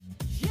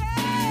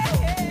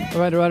All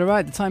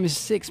right. The time is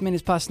 6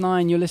 minutes past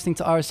 9. You're listening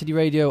to RS City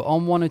Radio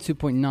on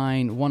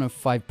 102.9,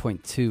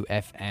 105.2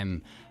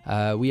 FM.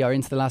 We are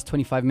into the last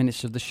 25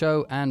 minutes of the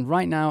show, and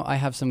right now I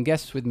have some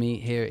guests with me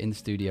here in the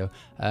studio.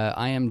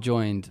 I am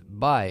joined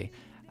by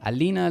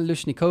Alina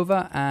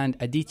Lushnikova and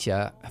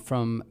Aditya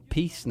from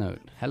Peace Note.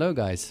 Hello,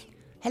 guys.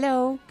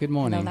 Hello. Good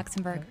morning. Hello,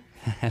 Luxembourg.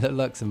 Hello,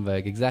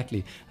 Luxembourg,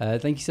 exactly.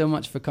 Thank you so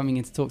much for coming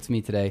in to talk to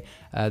me today.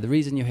 The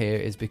reason you're here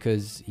is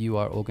because you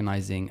are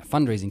organising a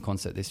fundraising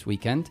concert this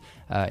weekend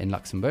in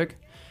Luxembourg.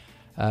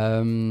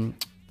 And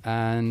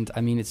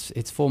I mean,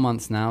 it's 4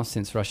 months now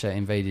since Russia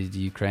invaded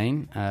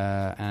Ukraine.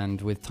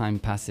 And with time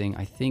passing,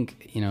 I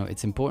think,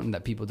 it's important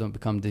that people don't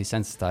become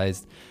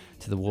desensitized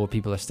to the war.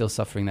 People are still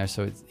suffering there.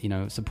 So,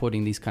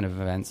 supporting these kind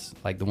of events,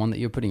 like the one that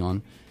you're putting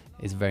on,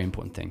 is a very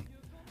important thing.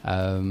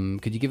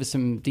 Could you give us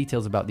some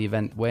details about the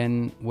event?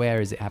 When,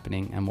 where is it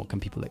happening, and what can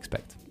people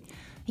expect?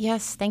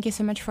 Yes, thank you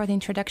so much for the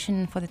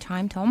introduction, for the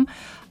time, Tom.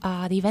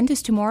 The event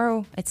is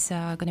tomorrow. It's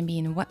going to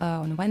be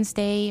on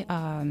Wednesday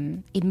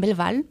in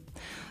Belleval,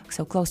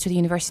 so close to the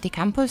university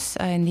campus,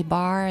 in the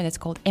bar that's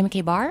called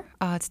MK Bar.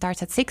 It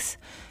starts at 6,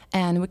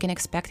 and we can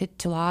expect it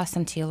to last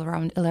until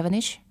around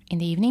 11ish in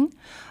the evening.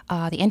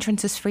 The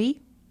entrance is free.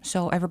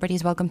 So everybody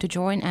is welcome to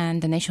join,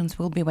 and donations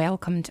will be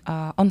welcomed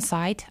on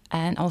site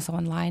and also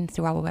online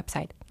through our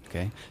website.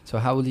 Okay. So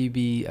how will you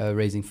be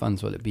raising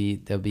funds? Will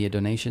there'll be a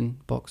donation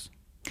box?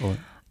 Or?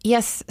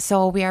 Yes.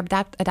 So we are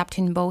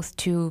adapting both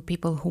to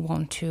people who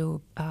want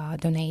to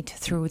donate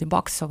through the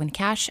box, so in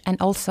cash,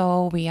 and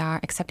also we are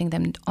accepting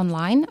them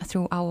online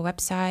through our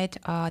website.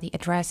 The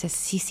address is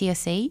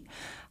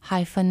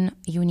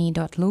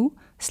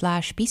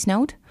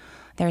ccsa-uni.lu/peacenote.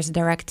 There's a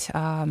direct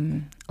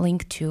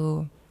link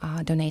to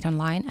donate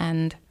online,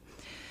 and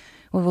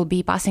we will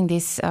be passing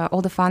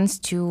all the funds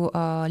to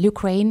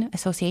Ukraine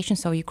Association,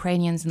 so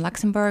Ukrainians in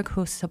Luxembourg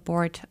who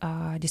support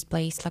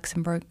displaced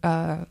Luxembourg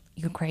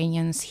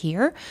Ukrainians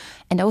here,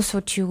 and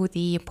also to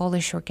the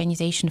Polish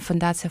organization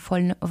Fundacja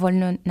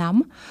Wolno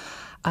Nam.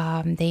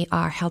 They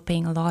are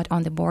helping a lot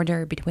on the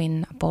border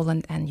between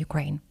Poland and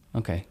Ukraine.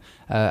 Okay,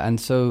 and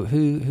so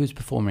who's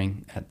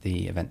performing at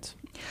the event?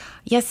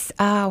 Yes,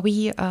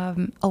 we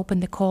open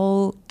the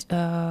call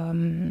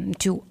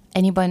to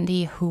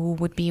anybody who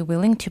would be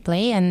willing to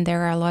play, and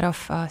there are a lot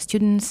of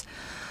students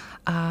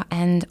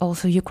and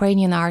also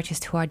Ukrainian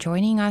artists who are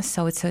joining us,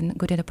 so it's a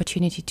good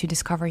opportunity to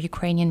discover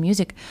Ukrainian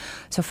music.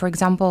 So, for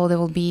example, there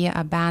will be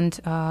a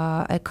band,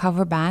 a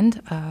cover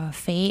band,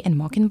 Faye and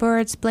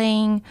Mockingbirds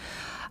playing,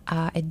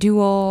 a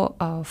duo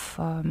of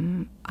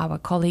our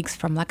colleagues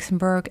from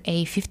Luxembourg,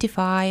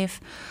 A55.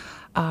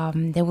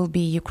 There will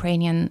be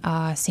Ukrainian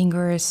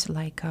singers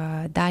like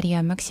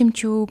Daria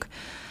Maximchuk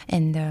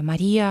and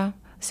Maria.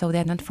 So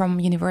they're not from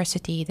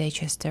university; they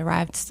just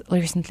arrived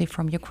recently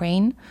from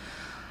Ukraine.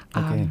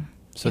 Okay,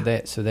 so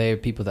they're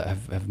people that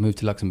have moved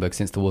to Luxembourg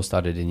since the war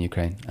started in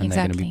Ukraine, and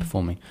they're going to be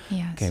performing.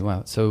 Yes. Okay,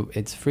 wow. So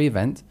it's a free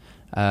event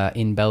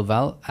in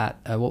Belleval at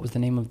what was the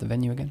name of the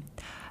venue again?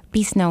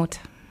 Peace Note.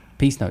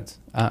 Peace Notes.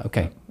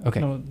 Okay.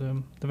 No,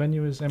 the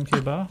venue is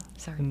MK Bar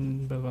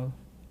in Belleval.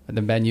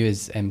 The venue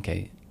is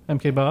MK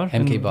Bar,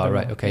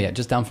 right? Okay, yeah,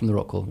 just down from the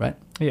Rockall, right?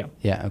 Yeah.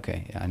 Yeah,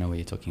 okay. Yeah, I know what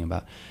you're talking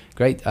about.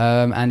 Great.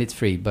 And it's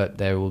free, but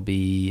there will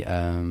be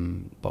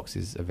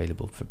boxes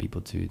available for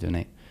people to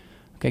donate.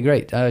 Okay,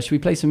 great. Should we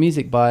play some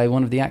music by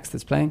one of the acts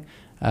that's playing?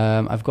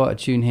 I've got a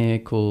tune here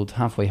called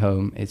Halfway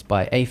Home. It's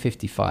by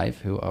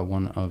A55, who are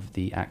one of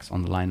the acts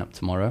on the lineup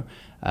tomorrow.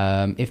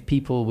 If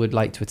people would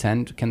like to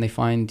attend, can they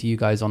find you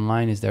guys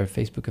online? Is there a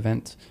Facebook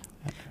event?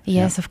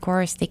 Yes, of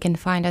course. They can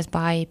find us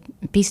by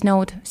Peace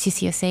Note,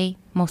 CCSA.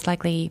 Most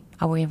likely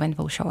our event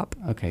will show up.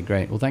 Okay,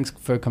 great. Well, thanks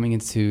for coming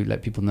in to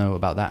let people know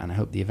about that, and I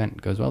hope the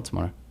event goes well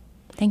tomorrow.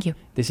 Thank you.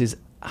 This is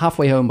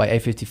Halfway Home by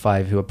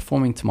A55, who are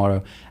performing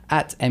tomorrow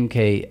at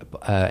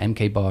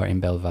MK Bar in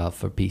Belleval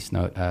for Peace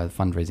Note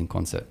fundraising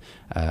concert.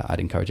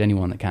 I'd encourage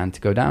anyone that can to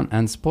go down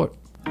and support.